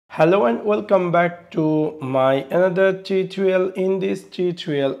Hello and welcome back to my another tutorial. In this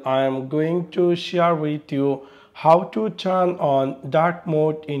tutorial I am going to share with you how to turn on dark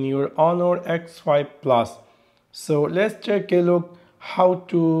mode in your Honor X5 Plus. So let's take a look how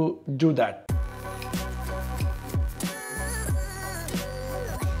to do that.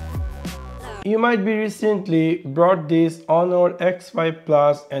 You might be recently bought this Honor X5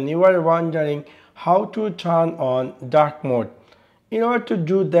 Plus and you are wondering how to turn on dark mode. In order to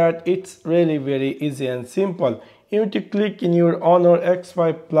do that, it's really very easy and simple. You need to click in your Honor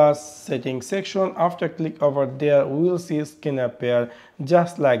X5 Plus settings section. After click over there, we will see screen appear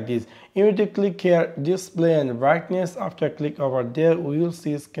just like this. You need to click here display and brightness. After click over there, we will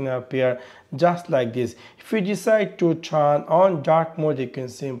see screen appear just like this. If you decide to turn on dark mode, you can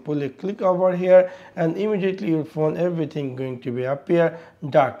simply click over here and immediately your phone everything going to be appear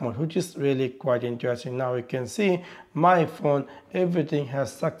dark mode, which is really quite interesting. Now you can see my phone everything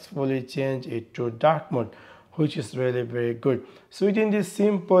has successfully changed it to dark mode, which is really very good. So within this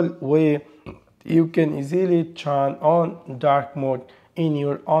simple way you can easily turn on dark mode in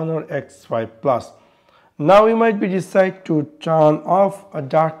your Honor X5 Plus. Now you might be decide to turn off a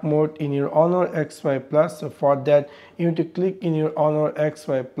dark mode in your Honor X5 Plus. So for that you need to click in your Honor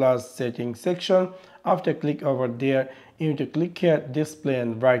X5 Plus settings section. After click over there, you need to click here display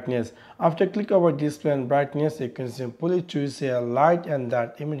and brightness. After click over display and brightness, you can simply choose a light and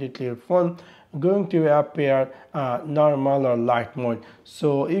that immediately your phone going to appear normal or light mode.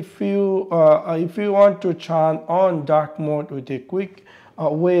 So if you want to turn on dark mode with a quick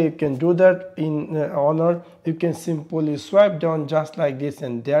way, you can do that in Honor. You can simply swipe down just like this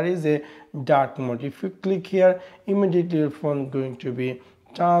and there is a dark mode. If you click here, immediately your phone going to be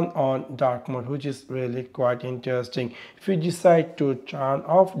turn on dark mode, which is really quite interesting. If you decide to turn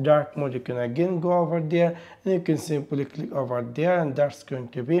off dark mode, you can again go over there and you can simply click over there and that's going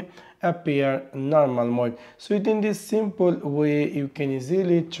to be appear normal mode. So within this simple way you can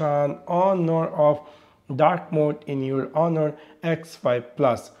easily turn on or off dark mode in your Honor X5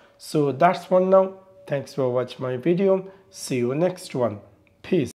 Plus. So that's for now. Thanks for watching my video. See you next one.